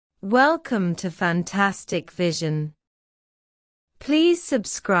Welcome to Fantastic Vision. Please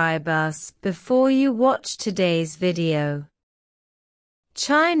subscribe us before you watch today's video.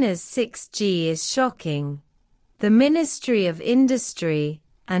 China's 6G is shocking. The Ministry of Industry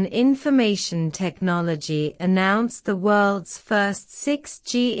and Information Technology announced the world's first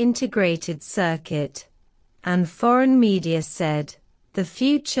 6G integrated circuit, and foreign media said, "The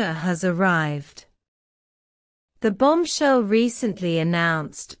future has arrived." The bombshell recently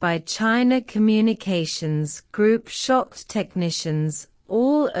announced by China Communications Group shocked technicians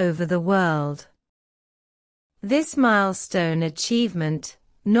all over the world. This milestone achievement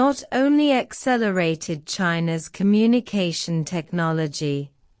not only accelerated China's communication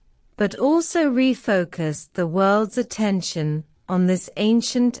technology, but also refocused the world's attention on this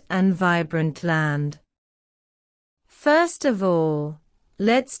ancient and vibrant land. First of all,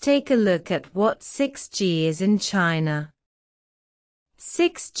 let's take a look at what 6G is in China.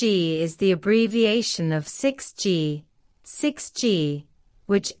 6G is the abbreviation of 6G,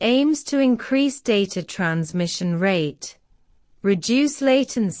 which aims to increase data transmission rate, reduce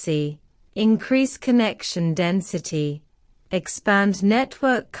latency, increase connection density, expand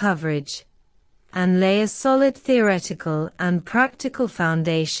network coverage, and lay a solid theoretical and practical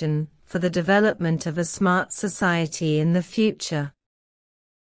foundation for the development of a smart society in the future.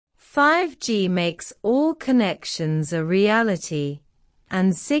 5G makes all connections a reality,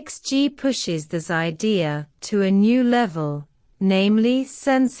 and 6G pushes this idea to a new level, namely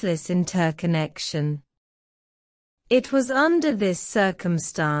senseless interconnection. It was under this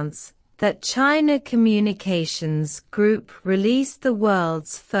circumstance that China Communications Group released the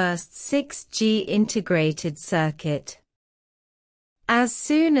world's first 6G integrated circuit. As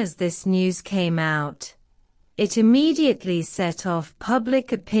soon as this news came out, it immediately set off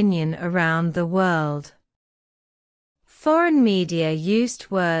public opinion around the world. Foreign media used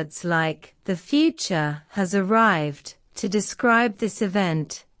words like "the future has arrived" to describe this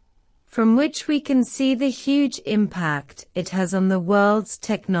event, from which we can see the huge impact it has on the world's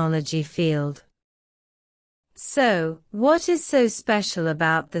technology field. So, what is so special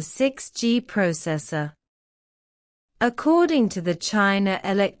about the 6G processor? According to the China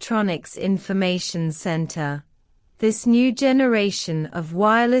Electronics Information Center, this new generation of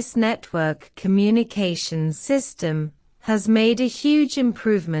wireless network communication system has made a huge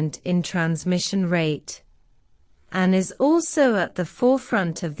improvement in transmission rate, and is also at the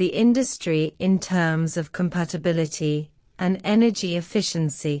forefront of the industry in terms of compatibility and energy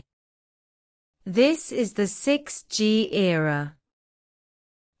efficiency. This is the 6G era.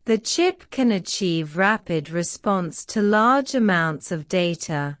 The chip can achieve rapid response to large amounts of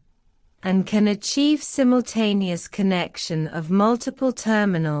data, and can achieve simultaneous connection of multiple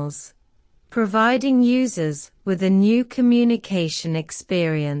terminals, providing users with a new communication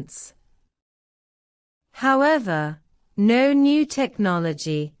experience. However, no new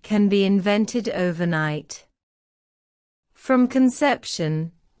technology can be invented overnight. From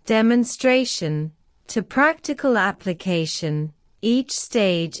conception, demonstration, to practical application, each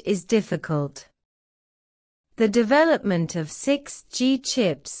stage is difficult. The development of 6G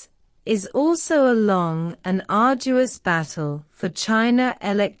chips is also a long and arduous battle for China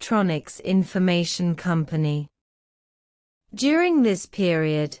Electronics Information Company. During this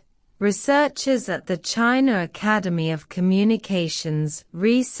period, researchers at the China Academy of Communications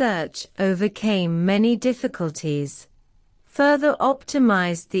Research overcame many difficulties, further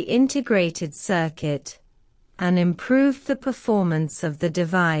optimized the integrated circuit, and improved the performance of the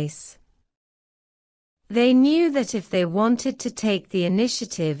device. They knew that if they wanted to take the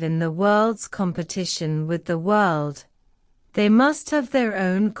initiative in the world's competition with the world, they must have their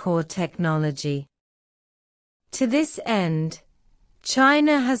own core technology. To this end,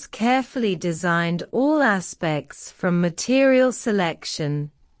 China has carefully designed all aspects from material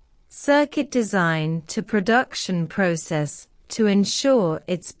selection, circuit design to production process to ensure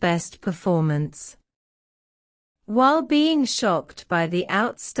its best performance. While being shocked by the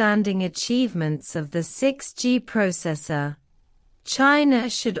outstanding achievements of the 6G processor, China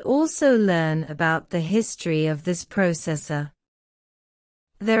should also learn about the history of this processor.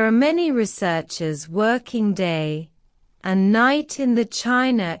 There are many researchers working day and night in the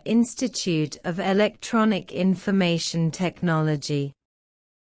China Institute of Electronic Information Technology.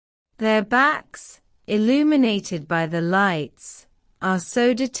 Their backs, illuminated by the lights, are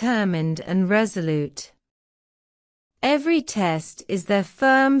so determined and resolute. Every test is their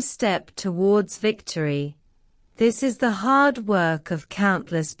firm step towards victory. This is the hard work of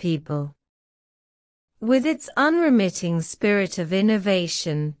countless people. With its unremitting spirit of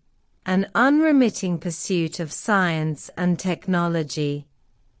innovation, an unremitting pursuit of science and technology,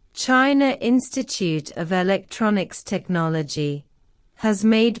 China Institute of Electronics Technology, has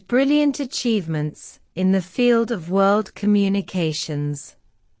made brilliant achievements in the field of world communications.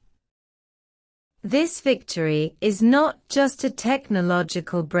 This victory is not just a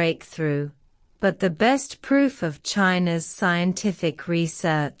technological breakthrough, but the best proof of China's scientific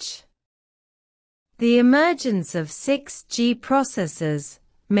research. The emergence of 6G processors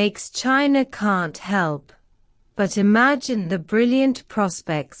makes China can't help but imagine the brilliant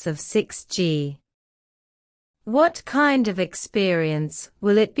prospects of 6G. What kind of experience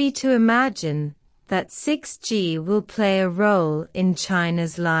will it be to imagine that 6G will play a role in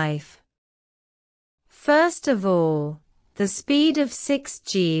China's life? First of all, the speed of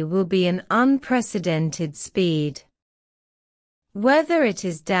 6G will be an unprecedented speed. Whether it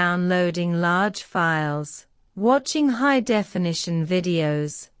is downloading large files, watching high-definition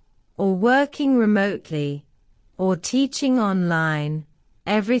videos, or working remotely, or teaching online,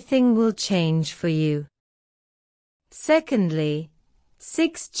 everything will change for you. Secondly,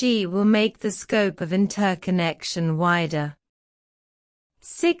 6G will make the scope of interconnection wider.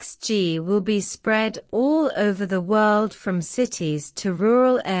 6G will be spread all over the world from cities to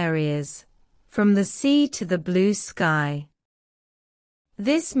rural areas, from the sea to the blue sky.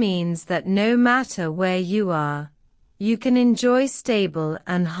 This means that no matter where you are, you can enjoy stable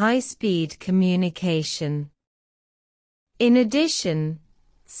and high-speed communication. In addition,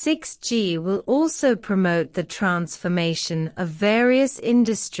 6G will also promote the transformation of various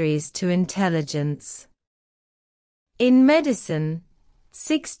industries to intelligence. In medicine,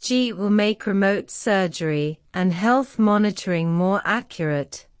 6G will make remote surgery and health monitoring more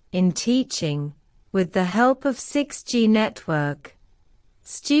accurate. In teaching, with the help of 6G network,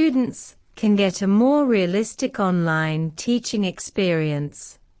 students can get a more realistic online teaching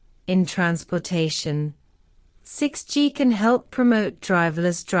experience. In transportation, 6G can help promote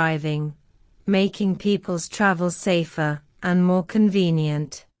driverless driving, making people's travel safer and more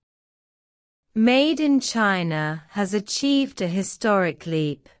convenient. Made in China has achieved a historic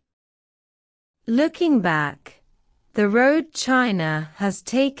leap. Looking back, the road China has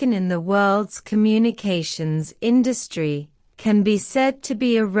taken in the world's communications industry can be said to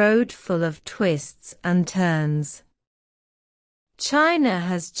be a road full of twists and turns. China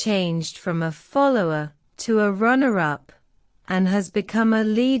has changed from a follower to a runner-up, and has become a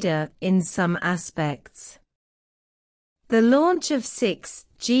leader in some aspects. The launch of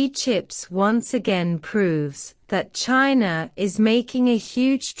 6G chips once again proves that China is making a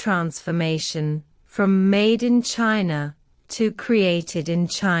huge transformation from made in China to created in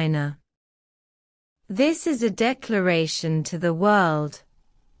China. This is a declaration to the world.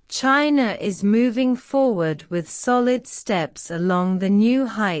 China is moving forward with solid steps along the new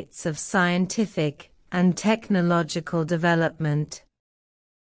heights of scientific and technological development.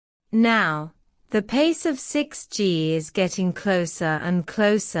 Now, the pace of 6G is getting closer and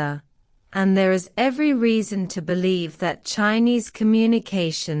closer, and there is every reason to believe that Chinese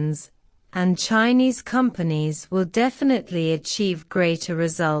communications and Chinese companies will definitely achieve greater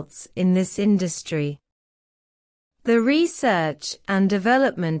results in this industry. The research and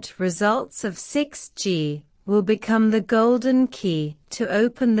development results of 6G will become the golden key to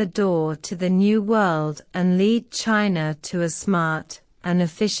open the door to the new world and lead China to a smart and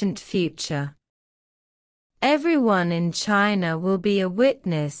efficient future. Everyone in China will be a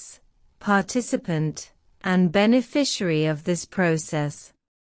witness, participant, and beneficiary of this process.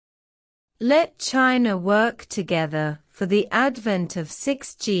 Let China work together for the advent of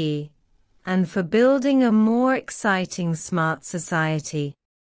 6G and for building a more exciting smart society.